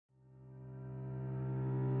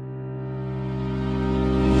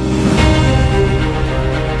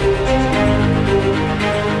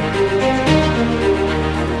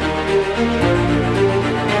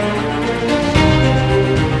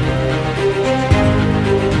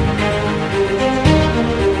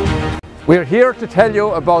We're here to tell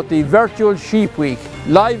you about the virtual Sheep Week,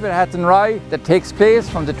 live at Athenry, that takes place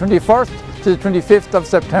from the 21st to the 25th of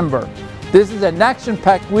September. This is an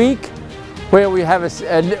action-packed week where we have a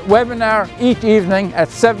webinar each evening at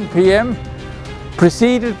 7 p.m,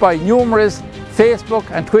 preceded by numerous Facebook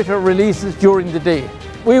and Twitter releases during the day.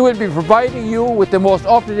 We will be providing you with the most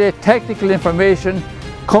up-to-date technical information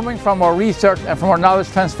coming from our research and from our knowledge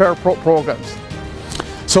transfer programs.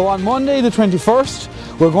 So on Monday the 21st,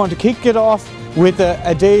 we're going to kick it off with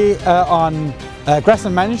a day on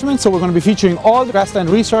grassland management. So we're going to be featuring all the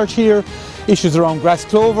grassland research here, issues around grass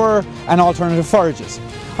clover and alternative forages.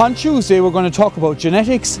 On Tuesday we're going to talk about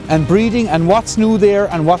genetics and breeding and what's new there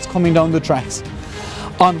and what's coming down the tracks.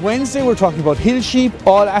 On Wednesday we're talking about hill sheep,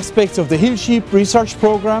 all aspects of the hill sheep research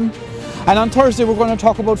program. And on Thursday we're going to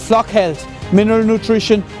talk about flock health, mineral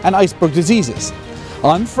nutrition and iceberg diseases.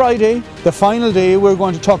 On Friday, the final day, we're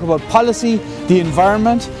going to talk about policy, the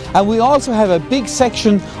environment, and we also have a big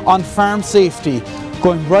section on farm safety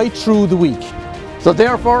going right through the week. So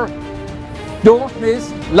therefore, don't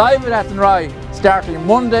miss Live at Athenry starting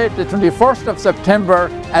Monday the 21st of September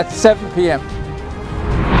at 7 p.m.